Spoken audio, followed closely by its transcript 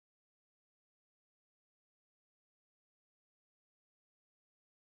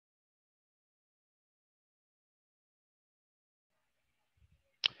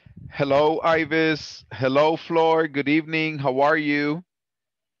Hello, Ivis. Hello, Floor. Good evening. How are you?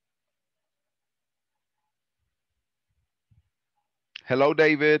 Hello,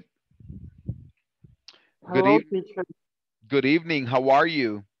 David. Good Hello, evening. teacher. Good evening. How are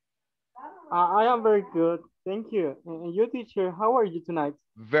you? I am very good. Thank you. And you, teacher, how are you tonight?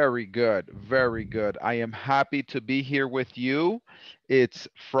 Very good. Very good. I am happy to be here with you. It's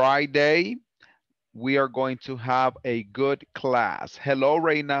Friday. We are going to have a good class. Hello,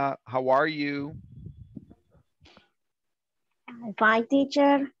 Reina. How are you? I'm fine,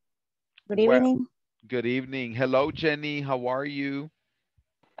 teacher. Good Well, evening. good evening. Hello, Jenny. How are you?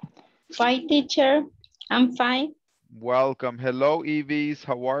 Fine, teacher. I'm fine. Welcome. Hello, Evis.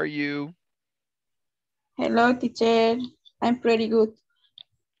 How are you? Hello, teacher. I'm pretty good.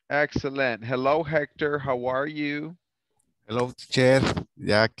 Excellent. Hello, Hector. How are you? Hello, teacher.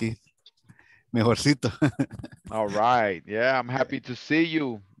 Ya aquí, mejorcito. All right. Yeah, I'm happy to see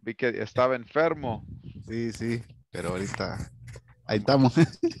you because estaba enfermo. Sí, sí, pero ahorita Oh ahí my,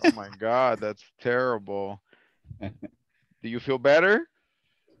 estamos. oh my God, that's terrible. Do you feel better?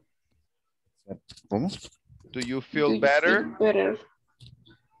 ¿Cómo? Do you Do feel you better? feel better?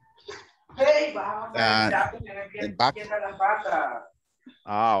 Back.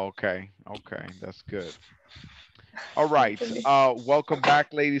 Ah, okay. Okay, that's good. All right. Welcome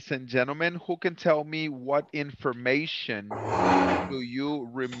back, ladies and gentlemen. Who can tell me what information do you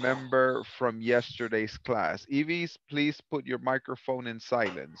remember from yesterday's class? Evis, please put your microphone in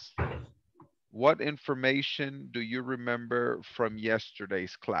silence. What information do you remember from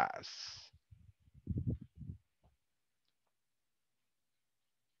yesterday's class?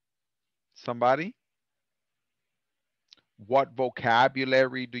 Somebody? What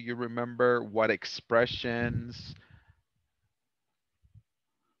vocabulary do you remember? What expressions?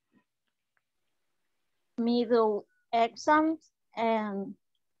 Middle exams and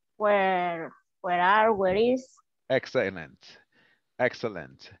where is. Excellent.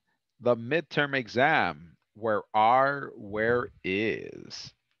 Excellent. The midterm exam. Where are, where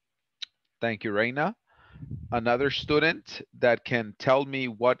is? Thank you, Reina. Another student that can tell me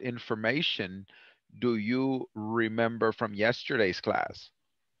what information do you remember from yesterday's class?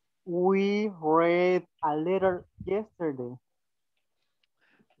 We read a letter yesterday,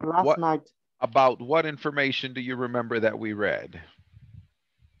 last What night, about what information do you remember that we read?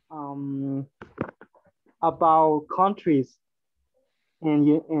 um, about countries in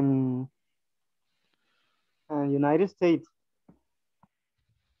United States.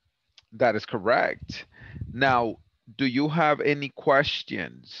 That is correct. Now, do you have any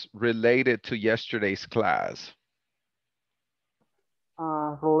questions related to yesterday's class?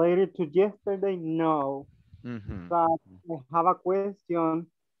 Related to yesterday, no. Mm-hmm. But I have a question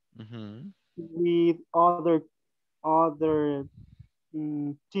Mm-hmm. with other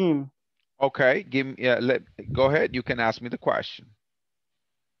team. Okay, give me, yeah, go ahead. You can ask me the question.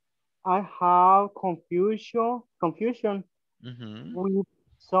 I have confusion Mm-hmm. with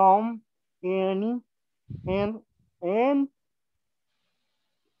some, any, and en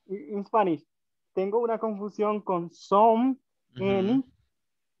Spanish. Tengo una confusión con some, Mm-hmm. any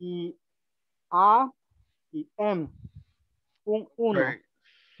y a y m. Uno. Okay.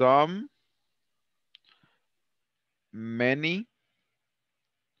 Some, many,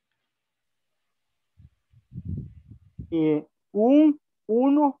 Y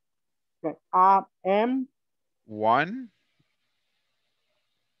uno, okay, a, m, one,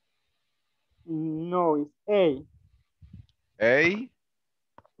 no, it's a. a,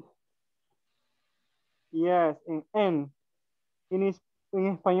 Yes, en n. En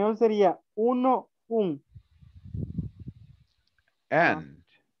español sería uno, un. and.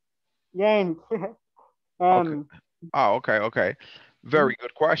 Bien. Okay. M. Oh, okay, okay. Very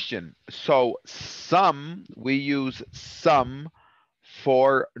good question. So some, we use some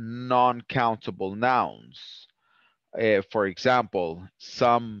for non-countable nouns. For example,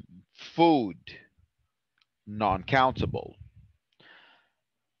 some food, non-countable.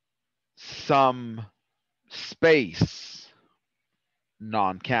 Some space,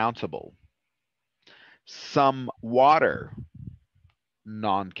 non-countable. Some water,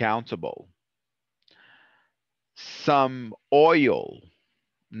 non-countable. Some oil,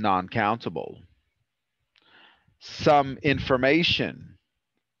 non-countable. Some information,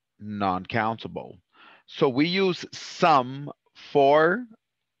 non-countable. So we use some for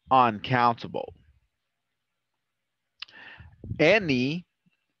uncountable. Any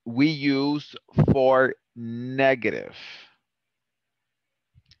we use for negative.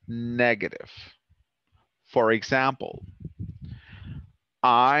 Negative. For example,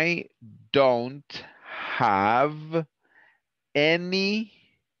 I don't have any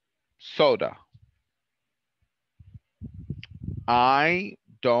Soda. I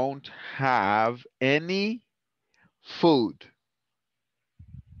don't have any food.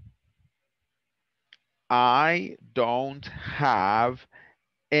 I don't have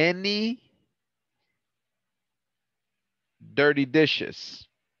any dirty dishes.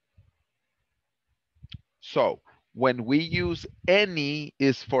 So when we use any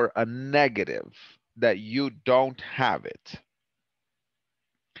is for a negative, that you don't have it.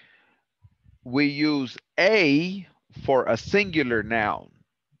 We use a for a singular noun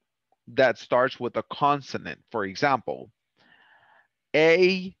that starts with a consonant. For example,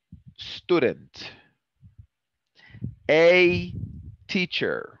 a student, a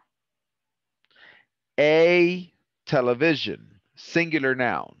teacher, a television, singular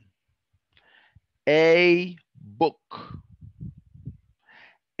noun, a book,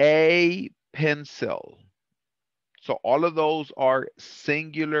 a pencil. So all of those are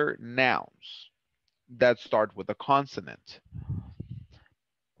singular nouns that start with a consonant.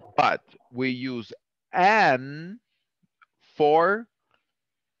 But we use an for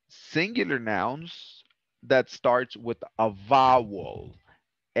singular nouns that starts with a vowel.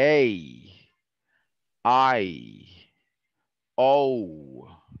 A, I, O,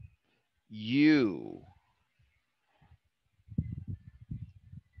 U.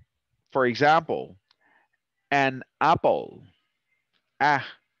 For example, an apple,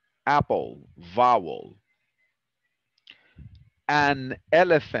 apple, vowel. An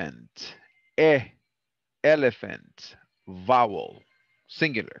elephant, elephant, vowel,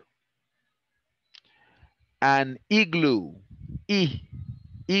 singular. An igloo,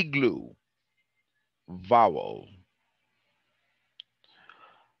 igloo, vowel.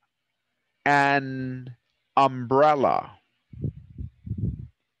 An umbrella,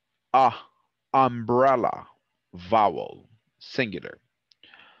 umbrella, vowel, singular.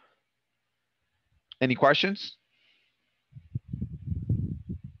 Any questions?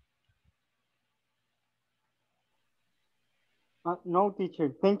 No,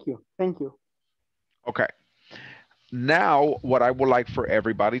 teacher. Thank you. Thank you. Okay. Now, what I would like for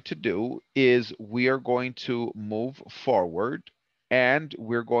everybody to do is we are going to move forward and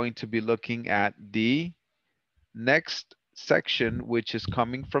we're going to be looking at the next section, which is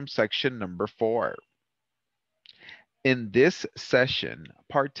coming from section number 4. In this session,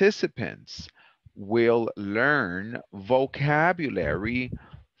 participants will learn vocabulary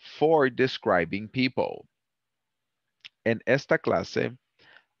for describing people. En esta clase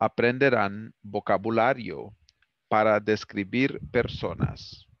aprenderán vocabulario para describir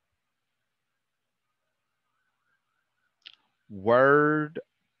personas. Word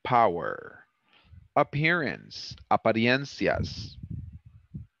power. Appearance, apariencias.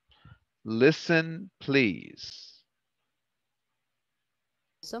 Listen, please.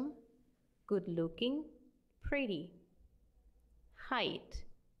 Handsome, good looking, pretty. Height,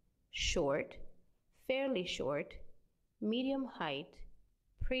 short, fairly short, medium height,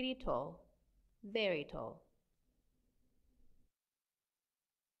 pretty tall, very tall.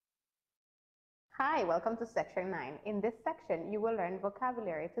 Hi, welcome to section 9. In this section, you will learn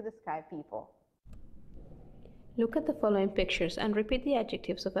vocabulary to describe people. Look at the following pictures and repeat the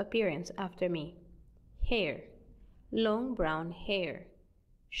adjectives of appearance after me. Hair, long brown hair,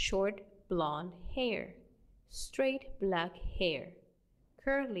 short blonde hair, straight black hair,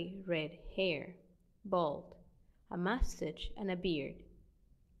 curly red hair, bald, a mustache and a beard.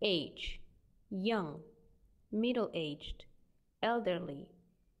 Age, young, middle-aged, elderly.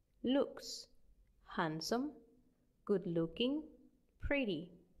 Looks, handsome, good-looking, pretty.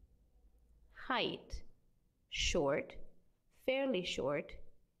 Height, short, fairly short,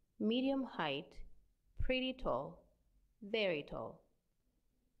 medium height, pretty tall, very tall.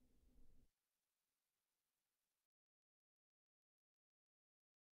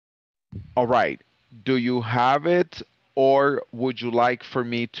 All right. Do you have it or would you like for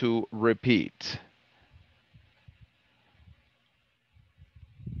me to repeat?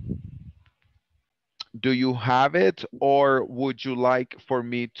 Do you have it or would you like for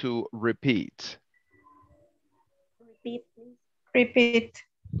me to repeat? Repeat, please. Repeat.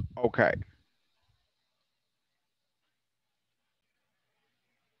 Okay.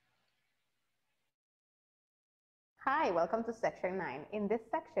 Hi, welcome to section 9. In this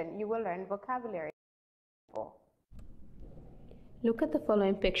section, you will learn vocabulary. Look at the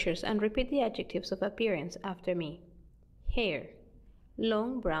following pictures and repeat the adjectives of appearance after me. Hair,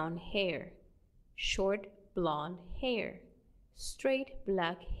 long brown hair, short blonde hair, straight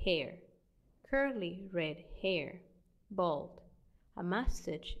black hair, curly red hair, bald, a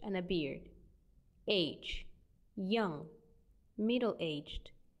mustache and a beard. Age, young, middle-aged,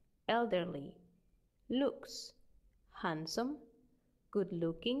 elderly. Looks, handsome, good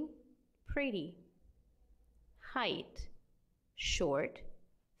looking, pretty. Height, short,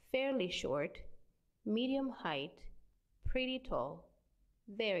 fairly short, medium height, pretty tall,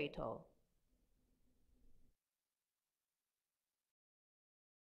 very tall.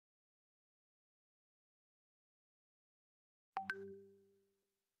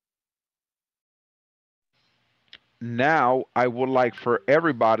 Now, I would like for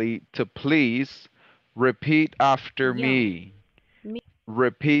everybody to please repeat after Young, me.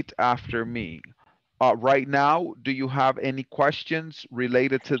 Repeat after me. Right now, do you have any questions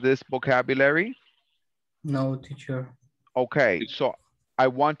related to this vocabulary? No, teacher. Okay, so I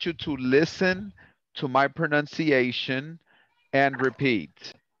want you to listen to my pronunciation and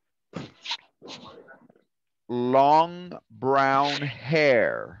repeat. Long brown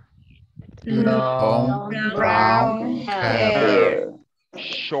hair. Long brown hair.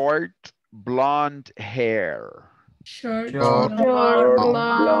 Short blonde hair. Short Short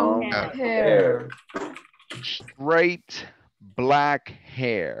blonde hair. hair. Straight black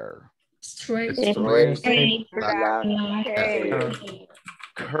hair. Straight Black hair.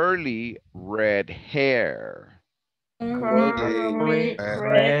 Curly red hair. curly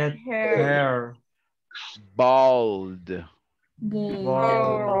red hair. Bald.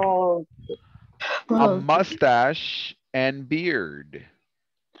 Bald. A mustache and beard.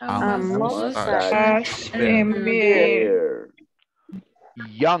 mustache. and beard.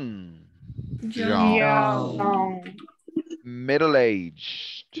 Young. Young.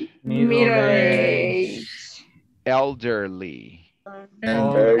 Middle-aged. Middle age. Elderly.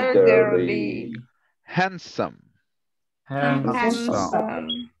 Elderly. Handsome.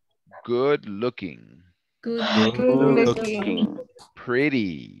 Handsome. Good-looking. Good Looking.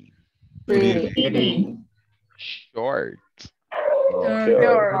 Pretty. Pretty. Short.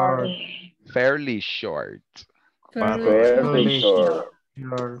 Short. Fairly short. Fairly short.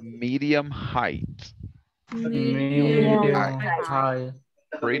 Medium height. Medium high.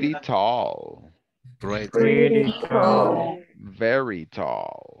 Pretty tall. Pretty tall. Very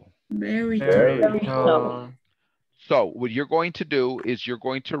tall. Very Very tall. So what you're going to do is you're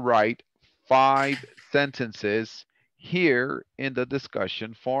going to write 5 sentences here in the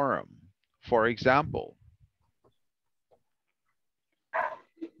discussion forum. For example,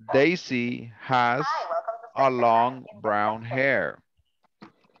 Daisy has a long brown hair.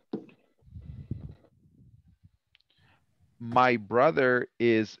 My brother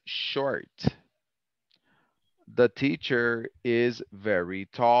is short. The teacher is very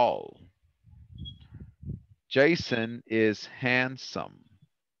tall. Jason is handsome.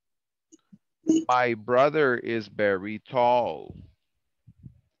 My brother is very tall.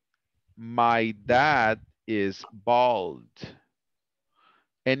 My dad is bald.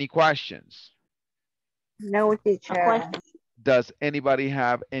 Any questions? No, teacher. Does anybody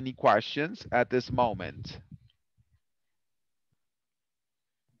have any questions at this moment?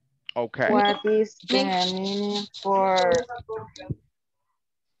 Okay. What is the meaning for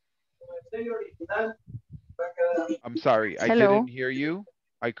I'm sorry, I Hello. didn't hear you.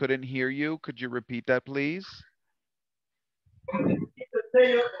 I couldn't hear you. Could you repeat that, please?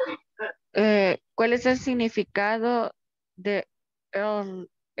 ¿Cuál es el significado de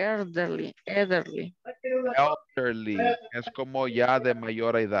elderly? Elderly. Elderly es como ya de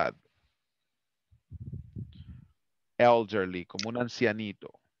mayor edad. Elderly, como un ancianito.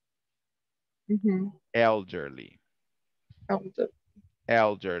 Elderly.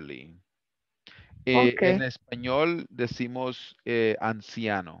 Elderly. Okay. En español decimos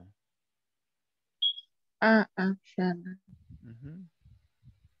anciano. Anciano. Ujú.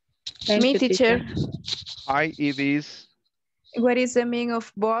 Thank Me, you, teacher. Hi, Ivis. What is the meaning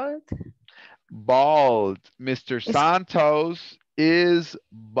of bald? Bald. Mr. Santos is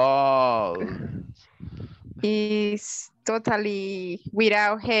bald. Is totally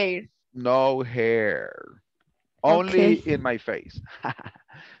without hair. No hair. Only Okay. in my face. But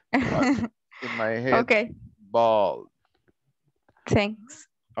in my head, Okay, bald. thanks.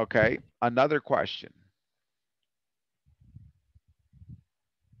 Okay, another question.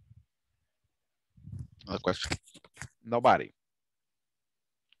 Another question. Nobody.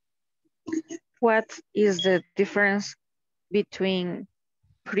 What is the difference between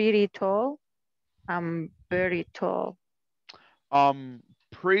pretty tall and very tall?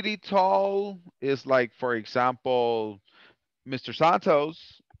 Pretty tall is like, for example, Mr.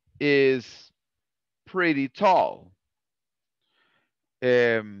 Santos is pretty tall.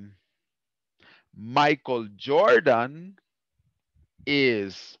 Michael Jordan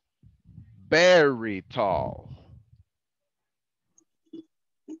is very tall.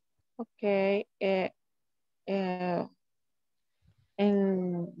 Okay.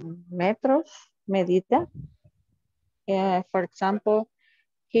 En metros, medida. For example,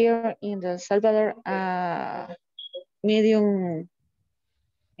 here in the Salvador, medium,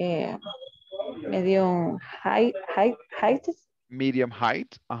 medium height Medium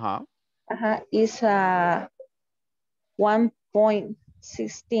height. is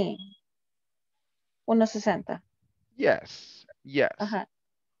 1.16, 1.60. Yes. Yes.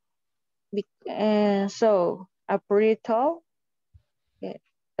 So, a pretty tall,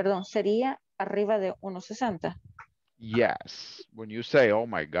 perdón, sería arriba de 1.60. Yes. When you say, oh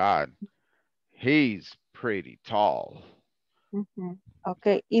my God, he's pretty tall.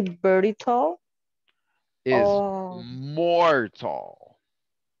 Okay, y very tall Is more tall.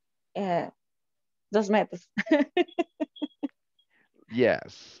 2 metros.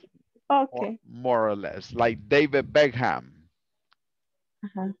 Yes. Okay. More or less. Like David Beckham.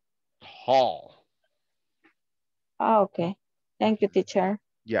 Tall. Okay. Thank you, teacher.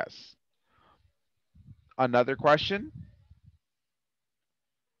 Yes. Another question?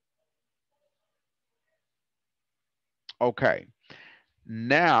 Okay.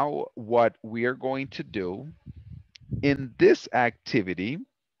 Now, what we are going to do in this activity,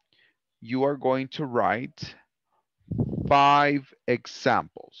 you are going to write 5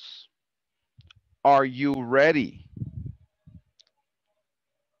 examples. Are you ready?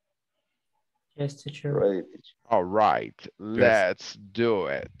 Yes, teacher. Right. All right, let's do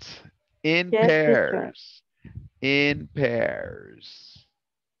it. In Yes, teacher. pairs. In pairs.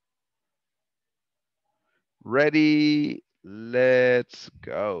 Ready? Let's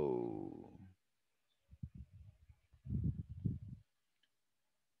go.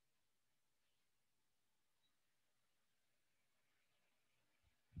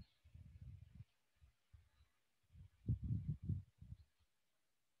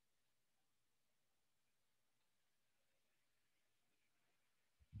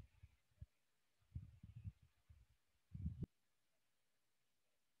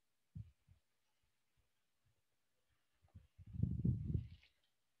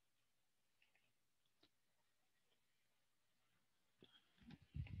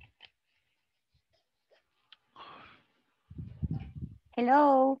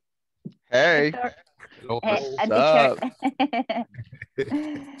 Hello. Hey. Doctor. Hello. A What's teacher. up?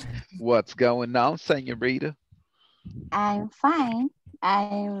 What's going on, señorita? I'm fine.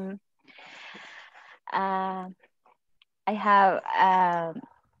 I'm. Uh, I have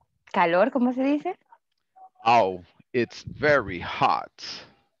calor. ¿Cómo se dice? Oh, it's very hot.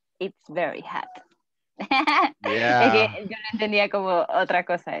 It's very hot. Es que Yeah. yo no entendía como otra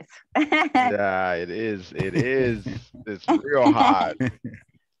cosa eso. Yeah, it is. It is. It's real hot.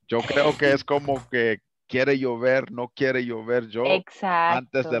 Yo creo que es como que quiere llover, no quiere llover. Yo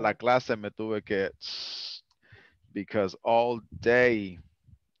antes de la Exacto. clase me tuve que because all day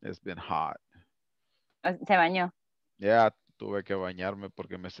it's been hot. Se bañó. Yeah, tuve que bañarme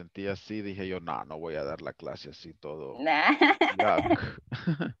porque me sentía así. Dije yo, no, no voy a dar la clase así todo. Nah. Yuck.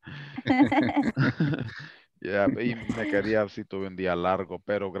 Yeah, y me quería así, tuve un día largo,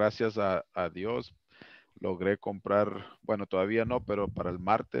 pero gracias a Dios logré comprar, bueno, todavía no, pero para el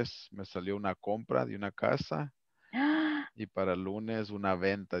martes me salió una compra de una casa y para el lunes una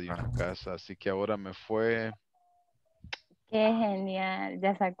venta de una casa, así que ahora me fue. Qué genial.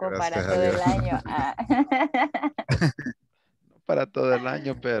 Ya sacó para Gracias a todo el Dios. año. Ah. No para todo el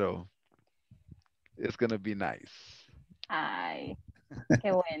año, pero it's gonna be nice. Ay,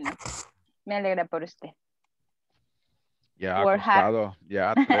 qué bueno. Me alegra por usted. Ya ha Work hard. costado,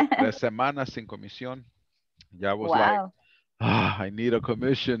 ya 3 semanas sin comisión. Ya was like, Wow. I need a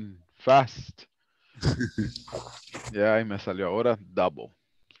commission fast. Ya, y me salió ahora double.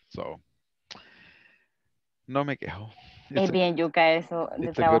 So, no me quejo. Es bien yuca eso de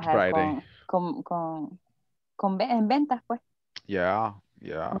It's a good trabajar Friday. en ventas, pues. Yeah,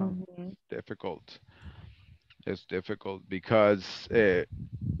 difficult. It's difficult because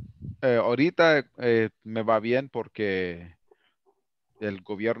ahorita me va bien porque el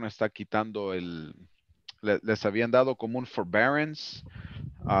gobierno está quitando les habían dado como un forbearance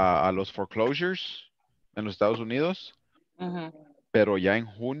a los foreclosures en los Estados Unidos, pero ya en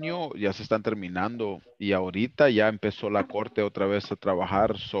junio ya se están terminando y ahorita ya empezó la corte otra vez a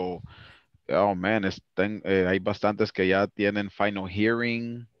trabajar. So, oh man, hay bastantes que ya tienen final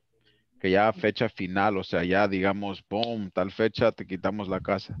hearing, que ya fecha final, o sea, ya digamos, boom, tal fecha te quitamos la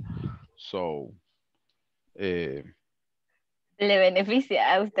casa. So, Le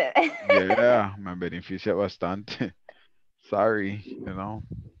beneficia a usted. yeah, me beneficia bastante. Sorry,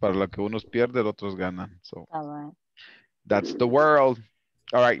 para lo que unos pierden, otros ganan. So, that's the world.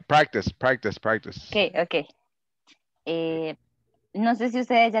 All right, practice, practice, practice. Ok, ok. No sé si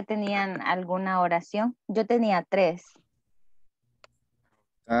ustedes ya tenían alguna oración. Yo tenía 3.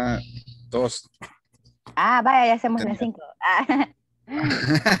 Dos. Ah, vaya, ya hacemos las Tenía. 5. Ah,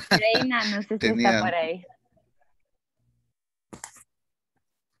 Reina, no sé si está Tenía. por ahí.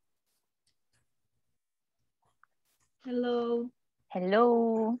 Hello.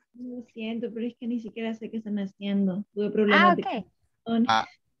 Hello. Lo siento, pero es que ni siquiera sé qué están haciendo. Tuve Ah, problemas de ok. conexión. Ah,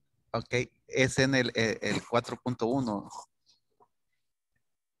 ok. Es en el 4.1.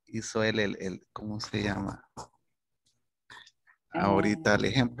 Hizo ¿cómo se llama? Ahorita el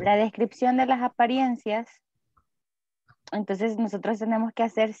ejemplo. La descripción de las apariencias. Entonces nosotros tenemos que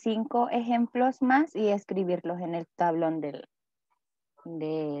hacer 5 ejemplos más y escribirlos en el tablón de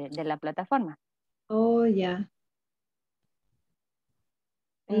la plataforma. Oh, ya.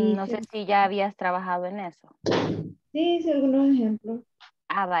 No sé si ya habías trabajado en eso. Sí, hice algunos ejemplos.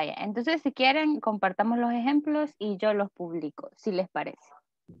 Ah, vaya. Entonces, si quieren, compartamos los ejemplos y yo los publico, si les parece.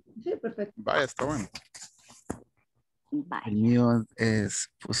 Sí, perfecto. Vaya, está bueno. Vaya. El mío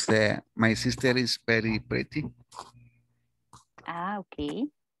puse, my sister is very pretty. Ah, ok.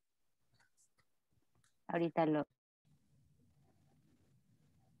 Ahorita lo...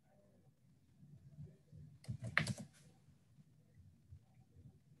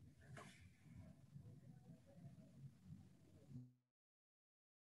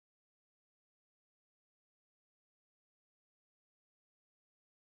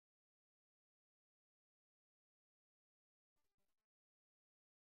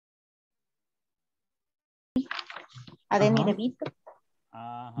 A Danny DeVito.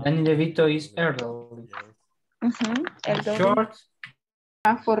 Danny DeVito is elderly. Elderly. Short.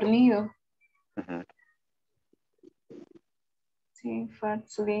 Fornido. Sí,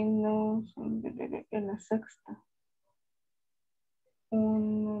 fats, lindo. En la sexta.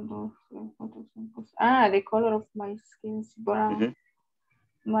 1, 2, 3, 4, 5. Ah, the color of my skin is brown.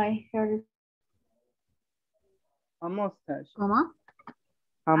 My hair is... A mustache. ¿Cómo?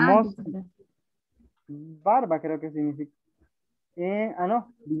 A Ah, mustache. Barba creo que significa.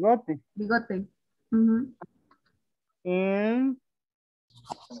 No, bigote. bigote.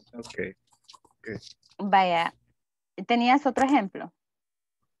 Ok. Vaya. ¿Tenías otro ejemplo?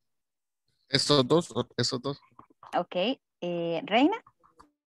 Esos dos. Ok. Reina.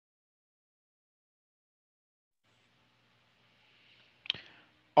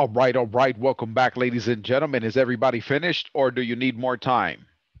 All right. Welcome back, ladies and gentlemen. Is everybody finished or do you need more time?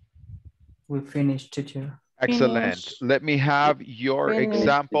 We finished, teacher. Excellent. Finish. Let me have your Finish,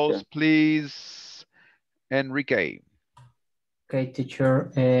 examples, teacher. please. Enrique. Okay,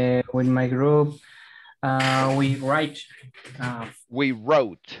 teacher. With my group, we write. We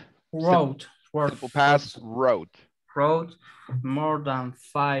wrote. Wrote. Simple past, wrote. Wrote more than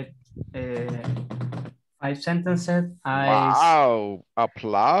 5 sentences. Wow.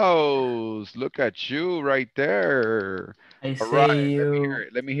 Applause. Look at you right there. I All say right. you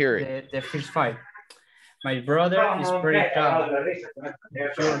Let me hear it. the first 5. My brother is pretty tall.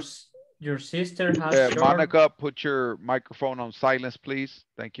 Your sister has short. Monica, put your microphone on silence, please.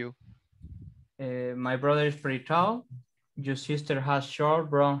 Thank you. My brother is pretty tall. Your sister has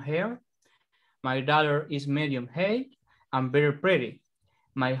short brown hair. My daughter is medium height and very pretty.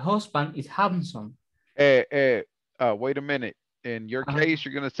 My husband is handsome. Wait a minute. In your case,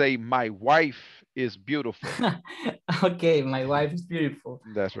 you're going to say, my wife is beautiful. Okay, my wife is beautiful.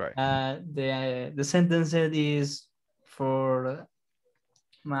 That's right. The sentence is for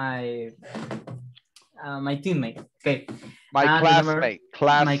my teammate. Okay. My classmate.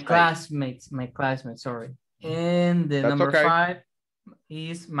 My classmate, sorry. And the That's number okay. 5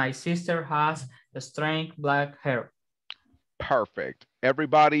 is my sister has a strange black hair. Perfect.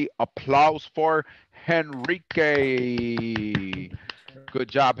 Everybody, applause for Henrique. Good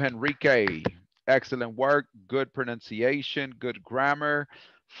job, Henrique. Excellent work. Good pronunciation, good grammar,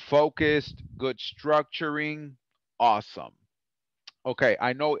 focused, good structuring. Awesome. Okay,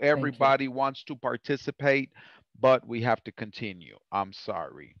 I know everybody wants to participate, but we have to continue. I'm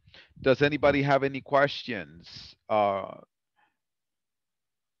sorry. Does anybody have any questions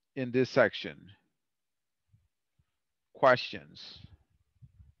in this section? Questions.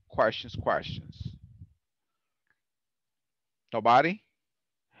 Nobody?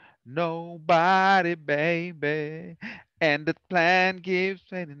 Nobody, baby. And the plan gives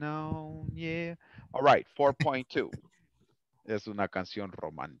fading on, yeah. All right, 4.2. Es una canción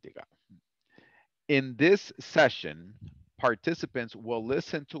romántica. In this session, participants will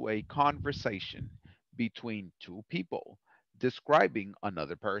listen to a conversation between 2 people describing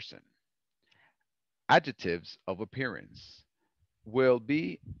another person. Adjectives of appearance. will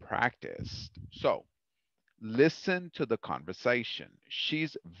be practiced. So listen to the conversation.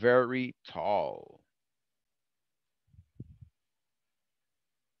 She's very tall.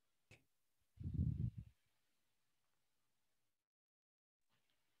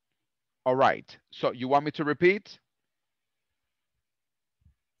 All right. So you want me to repeat?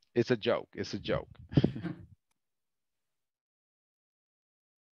 It's a joke. It's a joke.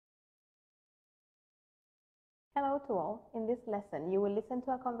 Hello to all. In this lesson, you will listen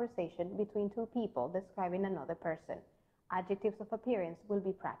to a conversation between two people describing another person. Adjectives of appearance will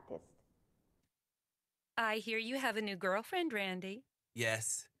be practiced. I hear you have a new girlfriend, Randy.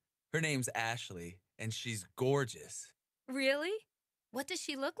 Yes. Her name's Ashley, and she's gorgeous. Really? What does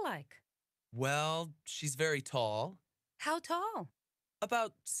she look like? Well, she's very tall. How tall?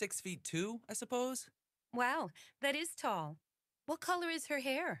 About 6'2", I suppose. Wow, that is tall. What color is her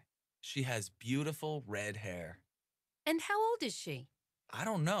hair? She has beautiful red hair. And how old is she? I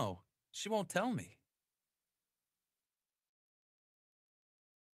don't know. She won't tell me.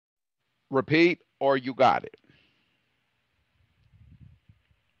 Repeat or you got it.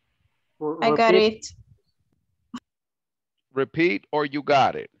 I got it. Repeat or you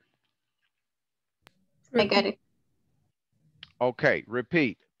got it. I got it. Okay,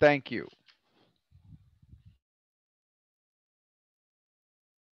 repeat. Thank you.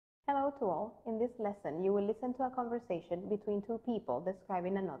 Hello to all. In this lesson, you will listen to a conversation between two people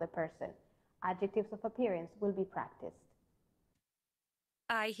describing another person. Adjectives of appearance will be practiced.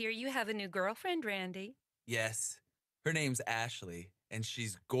 I hear you have a new girlfriend, Randy. Yes. Her name's Ashley, and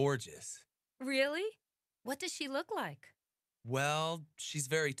she's gorgeous. Really? What does she look like? Well, she's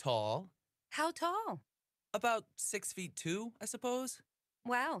very tall. How tall? About 6'2", I suppose.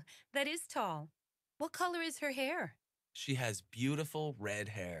 Wow, that is tall. What color is her hair? She has beautiful red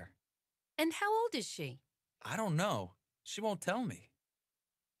hair. And how old is she? I don't know. She won't tell me.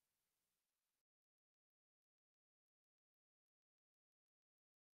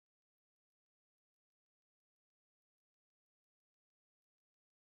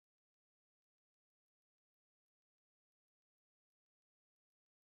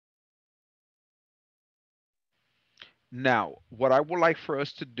 Now, what I would like for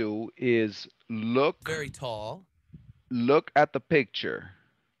us to do is Very tall. Look at the picture.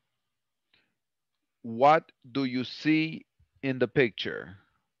 What do you see in the picture?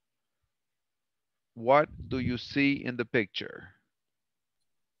 What do you see in the picture?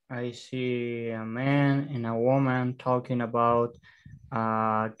 I see a man and a woman talking about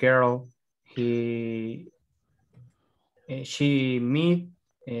a girl. She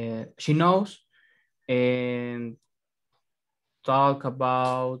knows and talk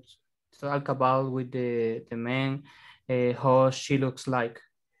about with the man how she looks like.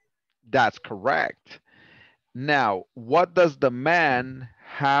 That's correct. Now, what does the man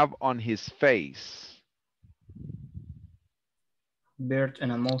have on his face? Beard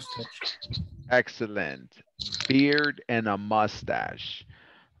and a mustache. Excellent. Beard and a mustache.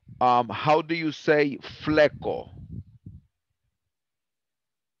 How do you say fleco?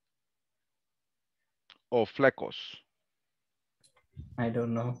 Or flecos? I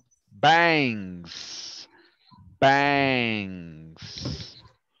don't know. Bangs. Bangs.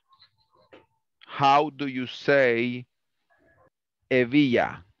 How do you say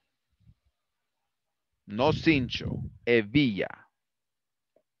hebilla? No cincho, hebilla.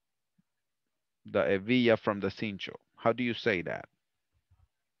 The hebilla from the cincho. How do you say that?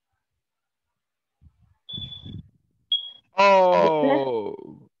 Oh,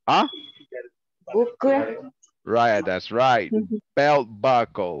 huh? Right, that's right. Belt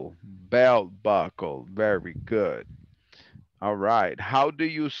buckle, belt buckle. Very good. All right. How do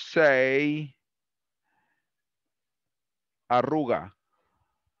you say arruga?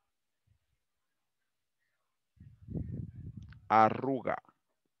 Arruga.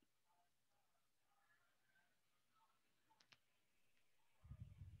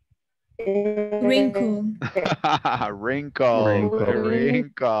 Wrinkle. Wrinkle.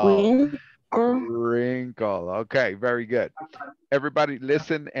 Wrinkle. Okay, very good. Everybody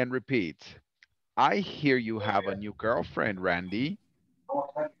listen and repeat. I hear you have a new girlfriend, Randy.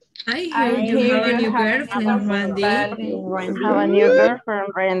 I hear you have a new girlfriend, Randy. Have a new girlfriend,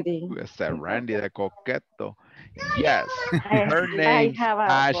 Randy. Ese Randy de coqueto. Yes, her name's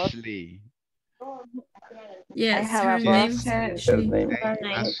Ashley. Yes, her name's Ashley.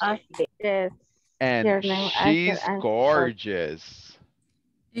 Yes. And she's gorgeous.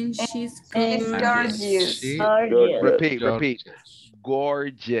 And she's Gorgeous. Repeat.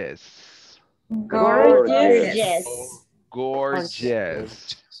 Gorgeous. Gorgeous.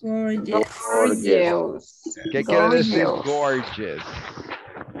 Gorgeous. Gorgeous. ¿Qué quiere decir gorgeous?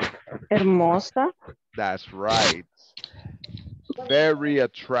 Hermosa. That's right. Very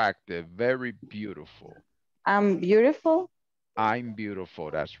attractive, very beautiful. I'm beautiful. I'm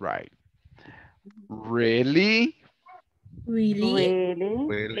beautiful, that's right. Really? Really?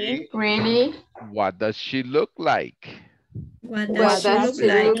 What does she look like? What What does she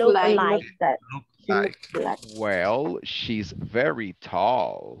look like? Well, she's very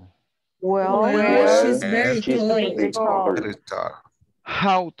tall. Well, she's very tall. Very tall.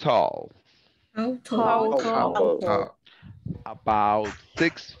 How tall? How tall? About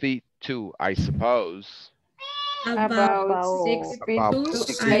 6'2", I suppose. About 6 feet About 2,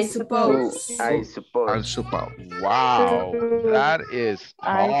 I suppose. I suppose. Wow, that is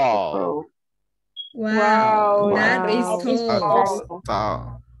tall. Wow, that is tall.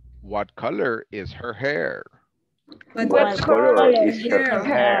 Tall. What color is her hair? What color is her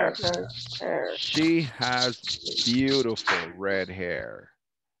hair? She has beautiful red hair.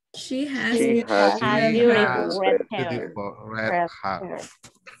 She has beautiful red hair. Beautiful red hair.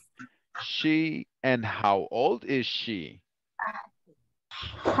 And how old is she?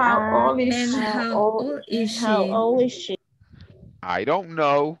 How old is she? How old is she? I don't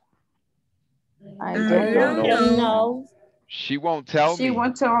know. I don't know. She won't tell me. She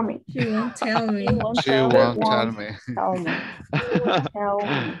won't tell me. She won't tell me. She won't tell me.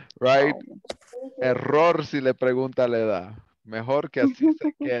 Right? Error si le pregunta la edad. Mejor que así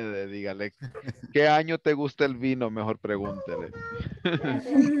se quede, dígale. ¿Qué año te gusta el vino? Mejor pregúntele.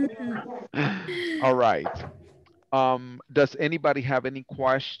 All right. Does anybody have any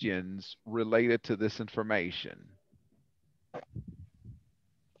questions related to this information?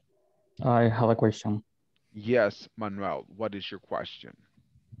 I have a question. Yes, Manuel, what is your question?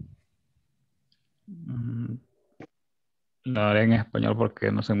 Lo haré en español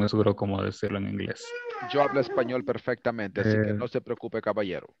porque no soy muy seguro cómo decirlo en inglés. Yo hablo español perfectamente, así que no se preocupe,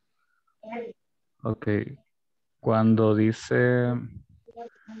 caballero. Ok. Cuando dice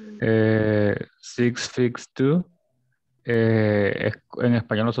 6'2", en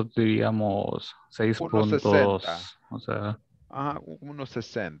español nosotros diríamos 6 puntos. 1.60. O sea. Ajá,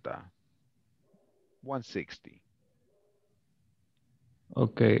 1.60. 160.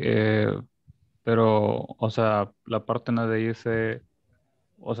 Ok, pero, o sea, la parte donde dice,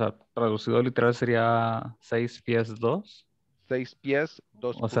 o sea, traducido literal sería 6 pies 2. 6 pies,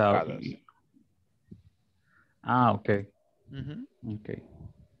 2 o sea, pulgadas. Ok. Ok.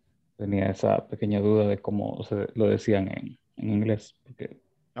 Tenía esa pequeña duda de cómo lo decían en inglés. Porque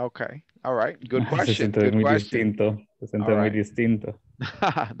Okay, all right, good question. Se siente good muy question. distinto. Se siente All muy right. distinto.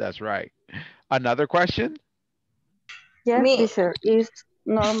 That's right. Another question? Yes, teacher. Is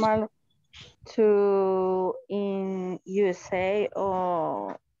normal to in USA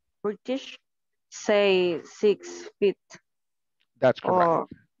or British say 6 feet? That's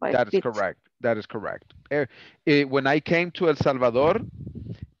correct. That is feet. correct. That is correct. When I came to El Salvador,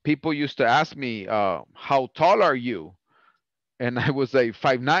 people used to ask me, how tall are you? And I was like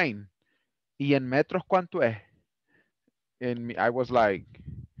 5'9". ¿Y en metros cuánto es? And I was like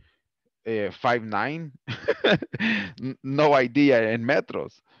 5'9". No idea in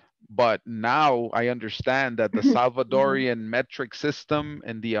metros. But now I understand that the Salvadorian metric system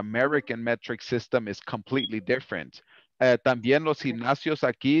and the American metric system is completely different. También los gimnasios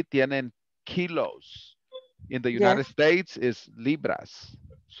aquí tienen kilos. In the United States is libras.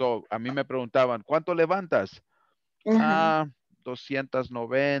 So a mí me preguntaban, ¿cuánto levantas?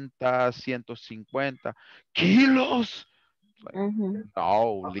 290, 150 kilos. Like,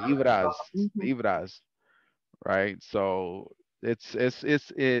 no, libras, right? So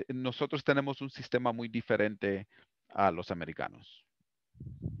nosotros tenemos un sistema muy diferente a los americanos.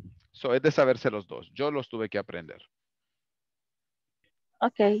 So es de saberse los dos. Yo los tuve que aprender.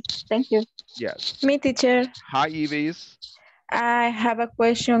 Okay, thank you. Yes. Me, teacher. Hi, Ivis. I have a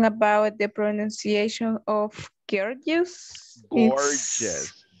question about the pronunciation of gorgeous.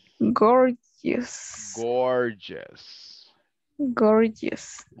 Gorgeous. Gorgeous. Gorgeous.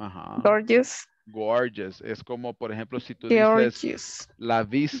 Gorgeous. Gorgeous. Gorgeous. Es como, por ejemplo, si tú dices la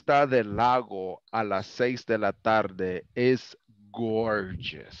vista del lago a las 6 de la tarde es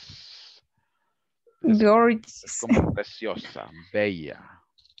gorgeous. Gorgeous. Es como preciosa, bella.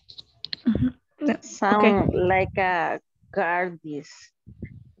 Sound like a gorgeous,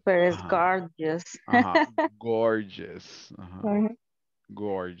 but it's gorgeous. Gorgeous.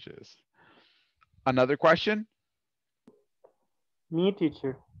 Gorgeous. Another question? Me,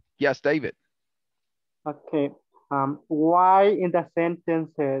 teacher. Yes, David. Okay. Why in the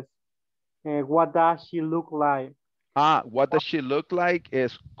sentences, what does she look like? What does she look like?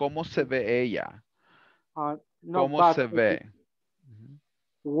 Es cómo se ve ella. No, ¿Cómo but se ve?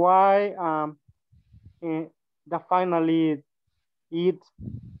 why the finally it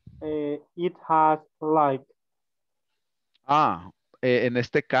has like. En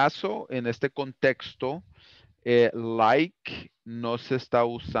este caso, en este contexto, like no se está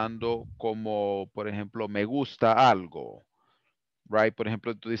usando como, por ejemplo, me gusta algo. Right? Por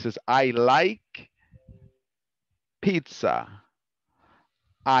ejemplo, tú dices, I like pizza.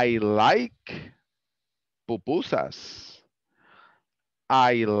 I like pupusas.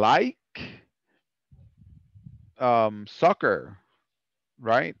 I like soccer.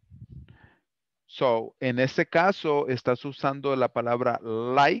 Right? So, en este caso, estás usando la palabra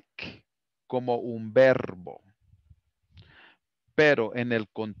like como un verbo. Pero en el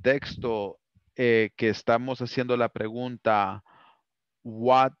contexto que estamos haciendo la pregunta,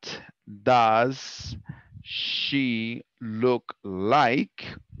 what does she look like?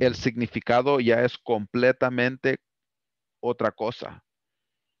 El significado ya es completamente otra cosa.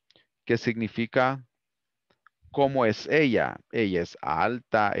 ¿Qué significa? ¿Cómo es ella? Ella es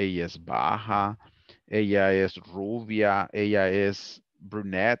alta, ella es baja, ella es rubia, ella es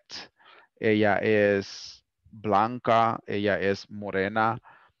brunette, ella es blanca, ella es morena,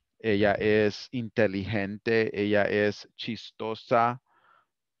 ella es inteligente, ella es chistosa.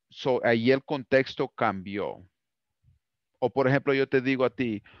 So, ahí el contexto cambió. O por ejemplo, yo te digo a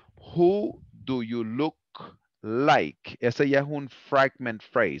ti, who do you look like? Ese ya es un fragment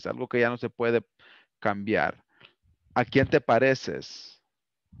phrase, algo que ya no se puede cambiar. ¿A quién te pareces?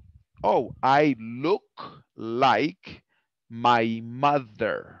 Oh, I look like my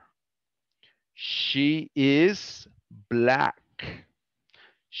mother. She is black.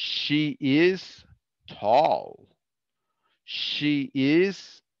 She is tall. She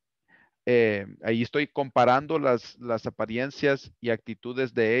is, ahí estoy comparando las apariencias y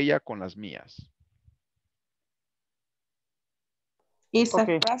actitudes de ella con las mías. Is a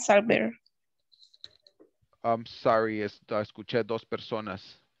phrasal verb. I'm sorry, escuché dos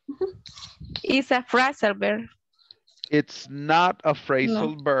personas. Is a phrasal verb. It's not a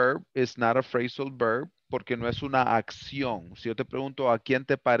phrasal No. verb. It's not a phrasal verb porque no es una acción. Si yo te pregunto a quién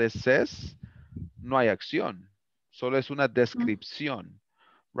te pareces, no hay acción. Solo es una descripción.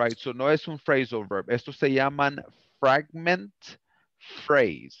 Right? So no es un phrasal verb. Estos se llaman fragment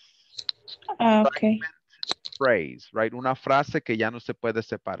phrase. Okay. Fragment phrase, right? Una frase que ya no se puede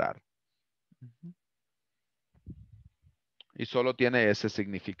separar. Y solo tiene ese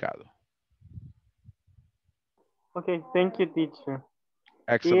significado. Okay, thank you, teacher.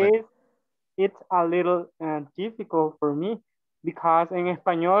 Excellent. It's a little difficult for me because en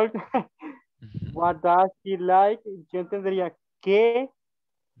español, what does she like? Yo entendería que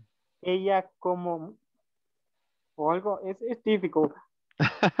ella como o algo, es difficult.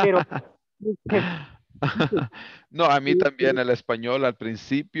 Pero no, a mí también el español al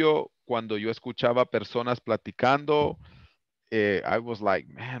principio, cuando yo escuchaba personas platicando, I was like,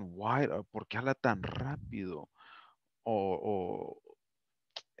 man, why, ¿por qué habla tan rápido?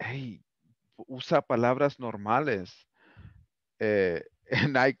 Hey, usa palabras normales.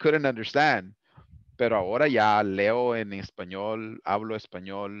 And I couldn't understand. Pero ahora ya leo en español, hablo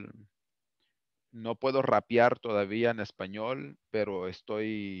español. No puedo rapear todavía en español, pero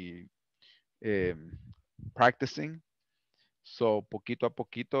estoy practicing. So, poquito a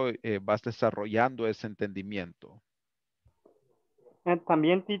poquito vas desarrollando ese entendimiento.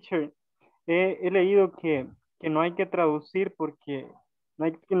 También, teacher, he leído que no hay que traducir porque no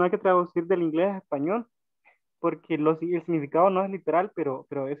hay que traducir del inglés a español porque el significado no es literal, pero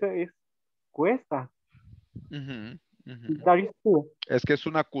eso cuesta. That is true. Es que es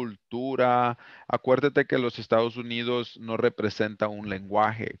una cultura. Acuérdate que los Estados Unidos no representa un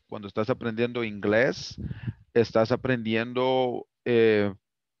lenguaje. Cuando estás aprendiendo inglés, estás aprendiendo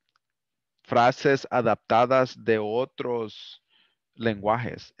frases adaptadas de otros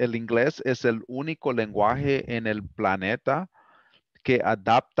lenguajes. El inglés es el único lenguaje en el planeta que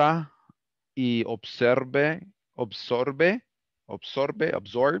adapta y absorbs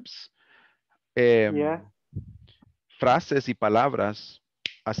frases y palabras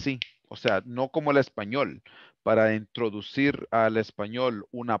así. O sea, no como el español. Para introducir al español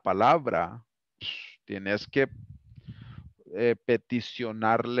una palabra, tienes que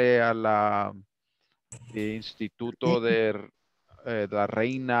peticionarle a la Instituto de la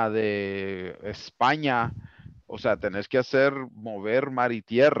Reina de España. O sea, tenés que mover mar y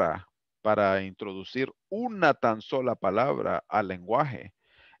tierra para introducir una tan sola palabra al lenguaje.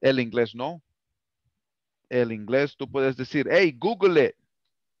 El inglés no. El inglés tú puedes decir, hey, Google it.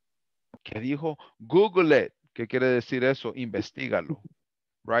 ¿Qué dijo? Google it. ¿Qué quiere decir eso? Investígalo.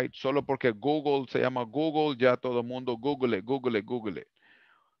 Right? Solo porque Google se llama Google, ya todo el mundo Google it, Google it, Google it.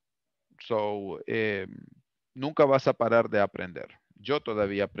 So, nunca vas a parar de aprender. Yo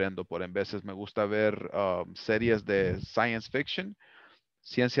todavía aprendo, por en veces me gusta ver series de science fiction,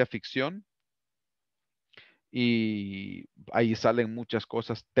 ciencia ficción, y ahí salen muchas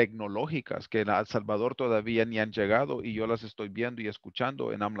cosas tecnológicas que en El Salvador todavía ni han llegado y yo las estoy viendo y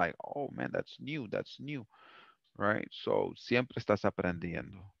escuchando and I'm like, oh man, that's new, right? So, siempre estás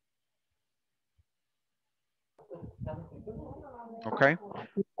aprendiendo. Okay.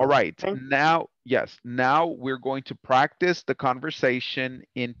 All right. Now, yes, now we're going to practice the conversation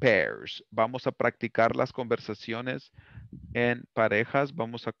in pairs. Vamos a practicar las conversaciones en parejas.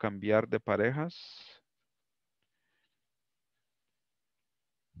 Vamos a cambiar de parejas.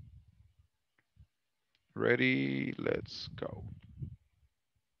 Ready? Let's go.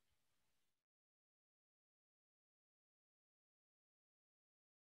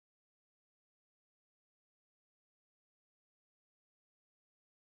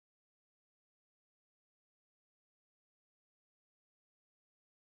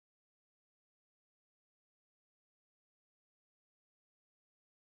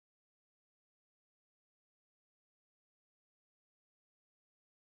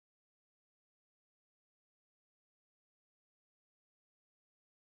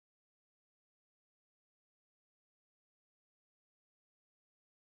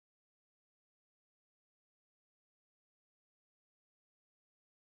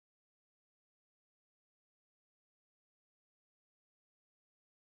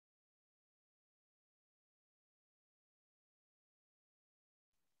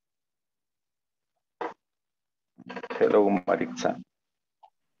 Hello, Maritza.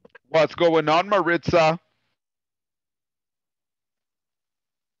 What's going on, Maritza?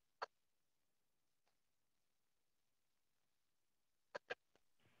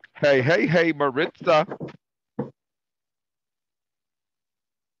 Hey, Maritza.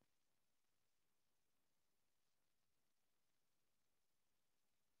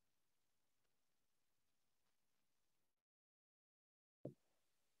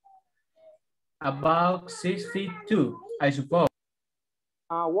 About 6'2", I suppose.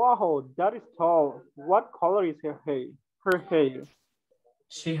 Wow, that is tall. What color is her hair? Her hair.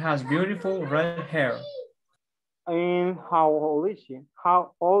 She has beautiful red hair. And how old is she?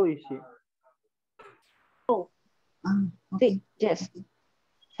 How old is she? Oh, okay. Yes.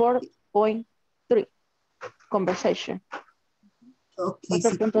 4.3. Conversation. Okay.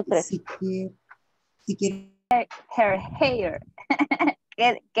 4.3. Si quiere. Her hair.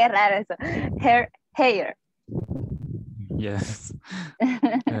 qué raro eso. Her hair. Yes.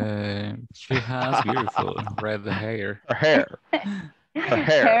 She has beautiful red hair. Her hair. Her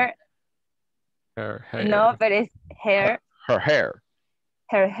hair. Her hair. No, pero es hair. Her hair.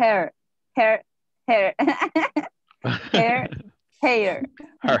 Her hair. Her hair. Her hair.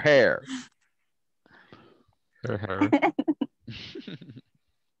 Her hair. Her hair.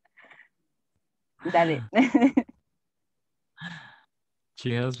 Dale.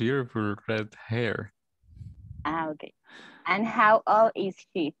 She has beautiful red hair. Okay. And how old is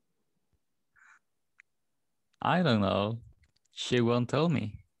she? I don't know. She won't tell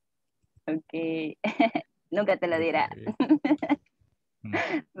me. Okay. Nunca te lo dirá.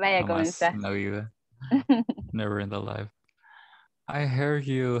 Vaya a comenzar. En la vida. Never in the life. I heard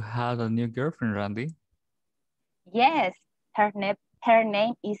you had a new girlfriend, Randy. Yes, her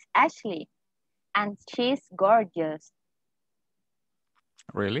name is Ashley, and she's gorgeous.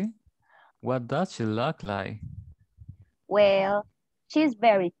 Really? What does she look like? Well, she's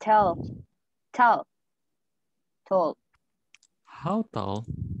very tall. Tall. How tall?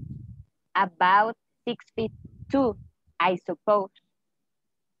 About 6'2", I suppose.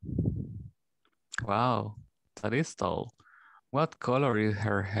 Wow, that is tall. What color is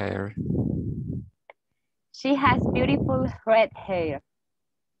her hair? She has beautiful red hair.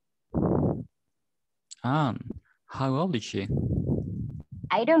 And how old is she?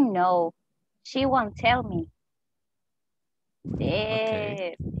 I don't know. She won't tell me.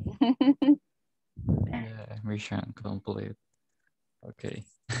 Okay. Yeah, mission complete. Okay.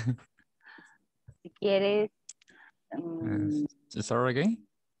 Si quieres. Is that okay?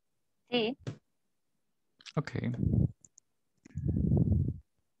 Sí. Okay.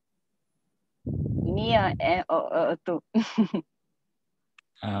 Mío o tú.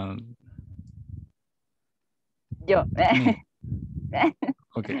 Yo.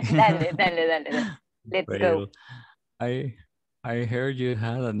 Okay. Dale. Let's go. I heard you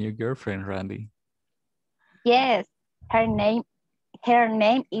had a new girlfriend, Randy. Yes, her name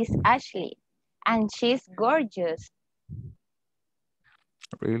is Ashley, and she's gorgeous.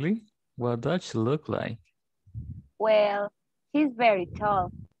 Really? What does she look like? Well, she's very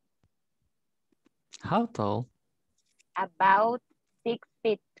tall, How tall? about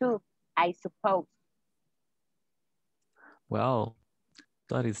 6'2", I suppose. Well,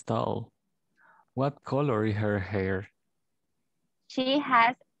 that is tall. What color is her hair? She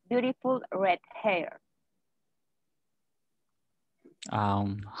has beautiful red hair. How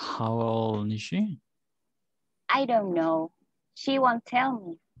old is she? I don't know. She won't tell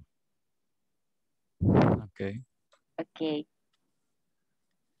me. Okay. Okay.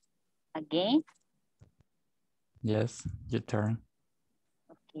 Again? Yes, your turn.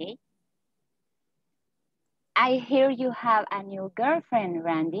 Okay. I hear you have a new girlfriend,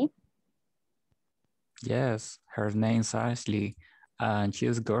 Randy. Yes, her name's Ashley, and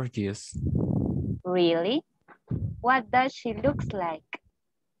she's gorgeous. Really? What does she look like?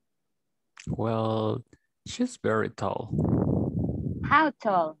 Well, she's very tall. How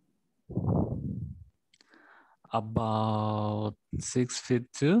tall? About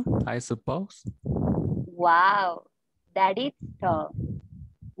 6'2", I suppose. Wow, that is tall.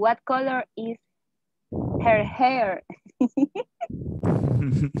 What color is her hair?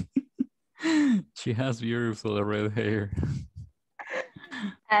 She has beautiful red hair.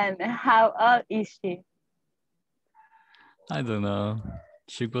 And how old is she? I don't know.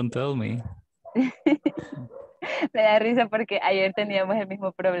 She won't tell me. Me da risa porque ayer teníamos el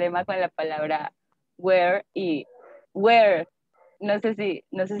mismo problema con la palabra where y where. No sé si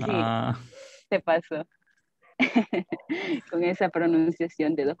te pasó con esa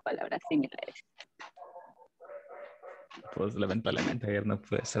pronunciación de dos palabras similares. Pues lamentablemente ayer no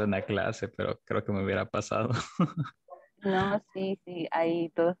pude estar en la clase, pero creo que me hubiera pasado. No, sí, ahí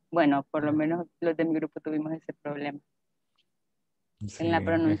todos, bueno, por lo menos los de mi grupo tuvimos ese problema. Sí, en la es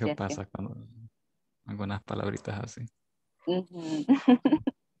pronunciación. que pasa con algunas palabritas así.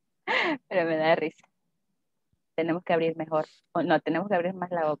 Pero me da risa. Tenemos que abrir mejor. No, tenemos que abrir más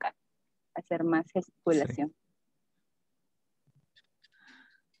la boca. Hacer más gesticulación. Sí.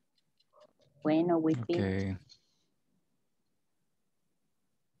 Bueno, we Okay.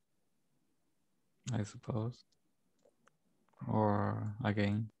 I suppose. Or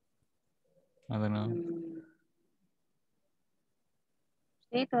again. I don't know.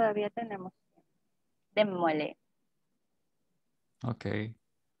 Sí, todavía tenemos. Démosle. Okay.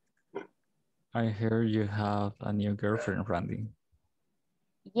 I hear you have a new girlfriend, Randy.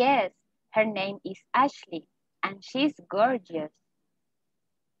 Yes, her name is Ashley, and she's gorgeous.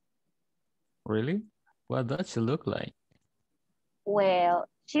 Really? What does she look like? Well,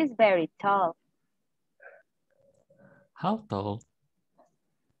 she's very tall. How tall?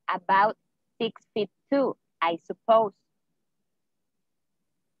 About 6'2", I suppose.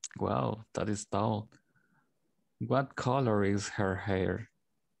 Wow, that is tall. What color is her hair?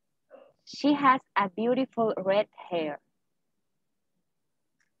 She has a beautiful red hair.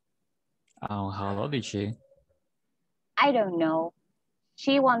 How old is she? I don't know.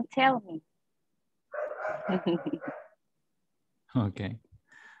 She won't tell me. Okay.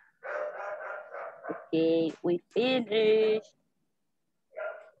 Okay, we finished.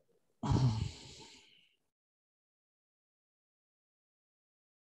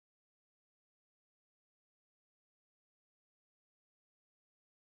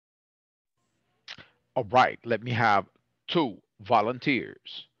 All right, let me have 2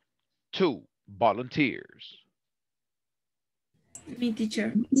 volunteers. 2 volunteers. Me,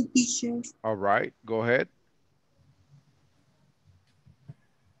 teacher. Me, teacher. All right, go ahead.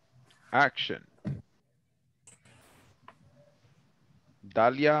 Action.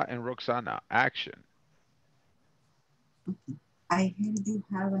 Dalia and Roxana, action. Okay. I heard you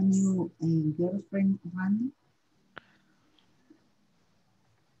have a new girlfriend, Randy.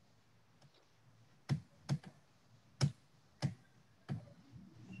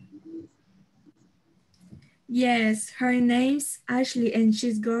 Yes, her name's Ashley and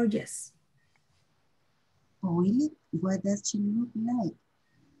she's gorgeous. Oh, really? What does she look like?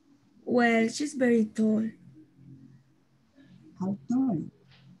 Well, she's very tall. How tall?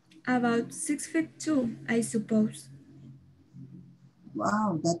 About 6'2", I suppose.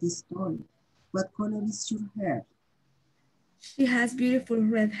 Wow, that is tall. What color is your hair? She has beautiful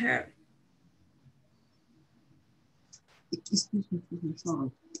red hair. Excuse me,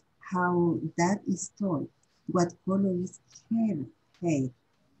 sorry. How that is tall? What color is her hair?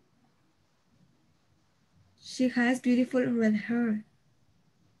 She has beautiful red hair.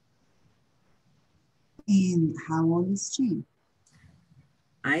 And how old is she?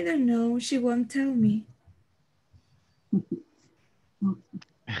 I don't know. She won't tell me.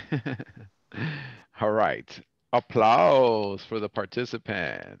 right. Applause for the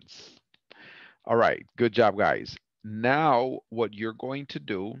participants. All right. Good job, guys. Now, what you're going to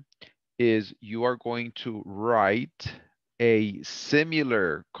do is you are going to write a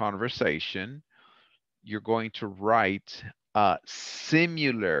similar conversation. You're going to write a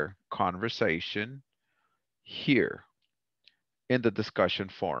similar conversation here in the discussion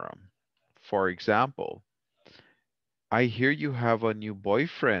forum. For example, I hear you have a new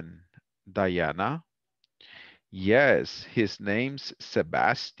boyfriend, Diana. Yes, his name's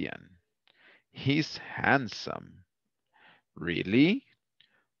Sebastian. He's handsome. Really?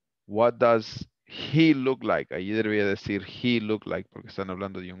 What does he look like? Ahí debería decir he look like porque están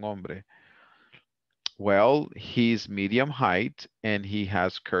hablando de un hombre. Well, he's medium height and he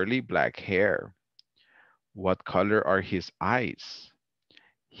has curly black hair. What color are his eyes?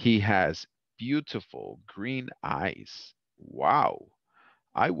 He has beautiful green eyes. Wow.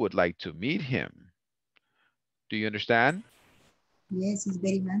 I would like to meet him. Do you understand? Yes, he's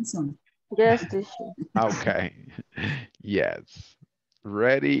very handsome. Yes, teacher. Okay. Yes.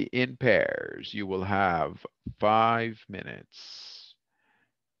 Ready in pairs. You will have 5 minutes.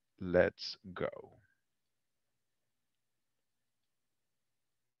 Let's go.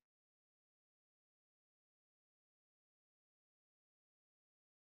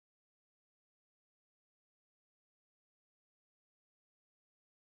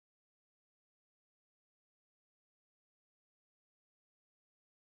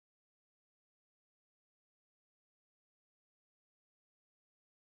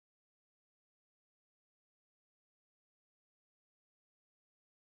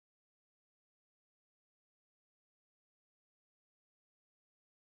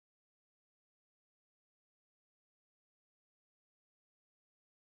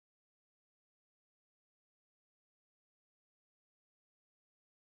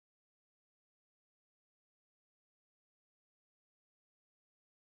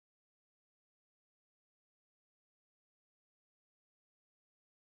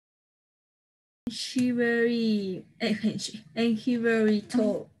 She very and he very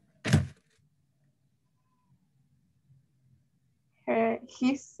tall.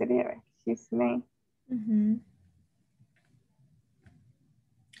 His name.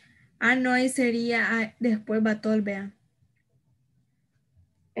 No, ahí sería después va todo, vean.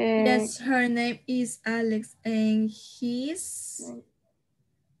 Yes, her name is Alex and he's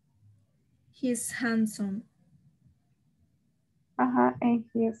handsome. And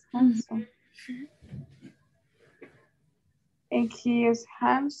he is handsome. And he is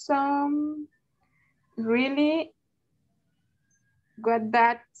handsome. Really? What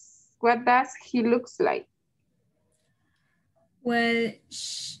does he looks like? Well,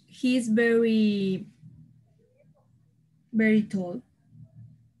 he's very, very tall.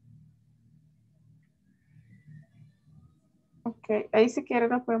 Okay, ahí si quiere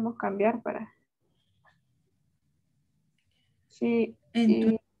lo podemos cambiar para. She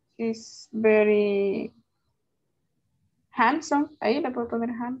is very handsome. Ahí le puedo poner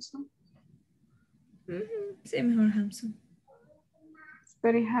handsome. Sí, mejor handsome. It's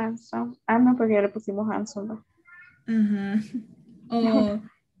very handsome. No, porque ya le pusimos handsome. Oh,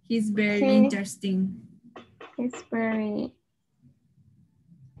 he's very interesting. He's very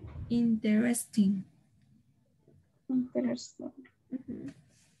interesting. Interesting.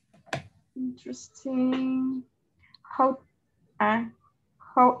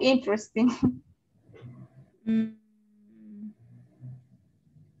 How interesting.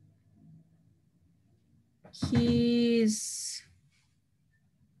 He's.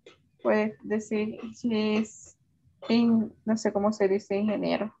 Puedes decir, he's no sé cómo se dice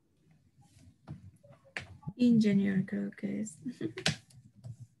ingeniero. Ingeniero creo que es.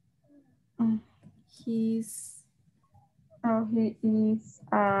 He's. Oh, he is.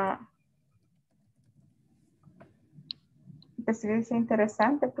 Que se dice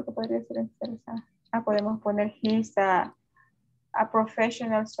interesante, porque podría ser interesante. Podemos poner he's a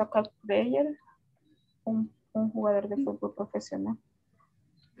professional soccer player. Un jugador de fútbol profesional.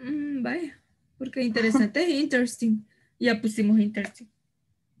 Vaya, porque interesante es interesting. Ya pusimos interesting.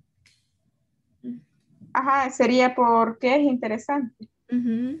 Sería porque es interesante.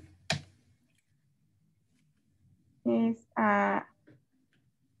 Es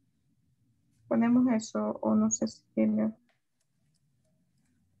ponemos eso o no sé si tiene.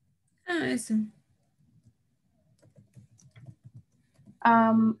 Eso.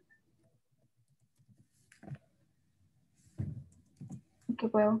 ¿Qué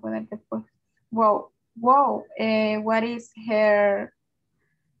podemos poner después? Wow. What is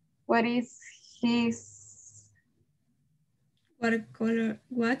his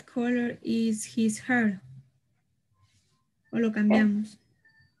What color is his hair? O lo cambiamos.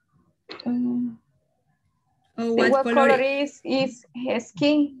 O What color is his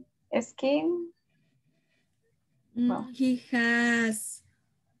skin? Well. He has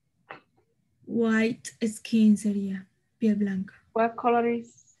white skin, sería piel blanca. What color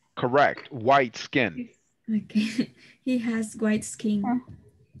is? Correct. White skin. Okay. He has white skin.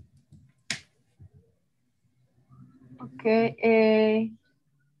 Okay.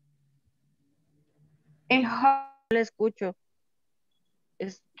 Le escucho.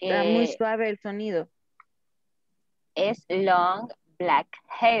 Está muy suave el sonido. Es long black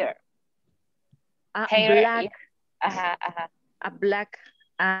hair. Hair Black. is, A black.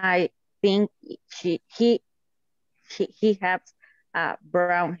 I think he has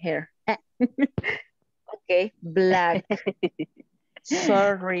brown hair. Okay, black.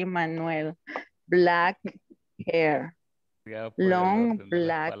 Sorry, Manuel. Black hair. Long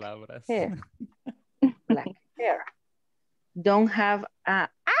black hair. Black hair. Don't have a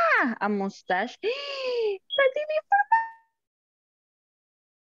mustache.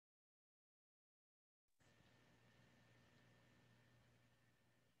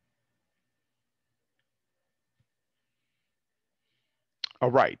 All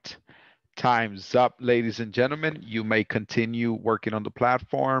right. Time's up, ladies and gentlemen. You may continue working on the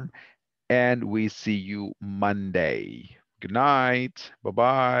platform, and we see you Monday. Good night.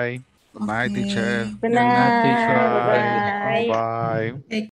 Bye-bye. Bye, teacher. Good night. Bye-bye.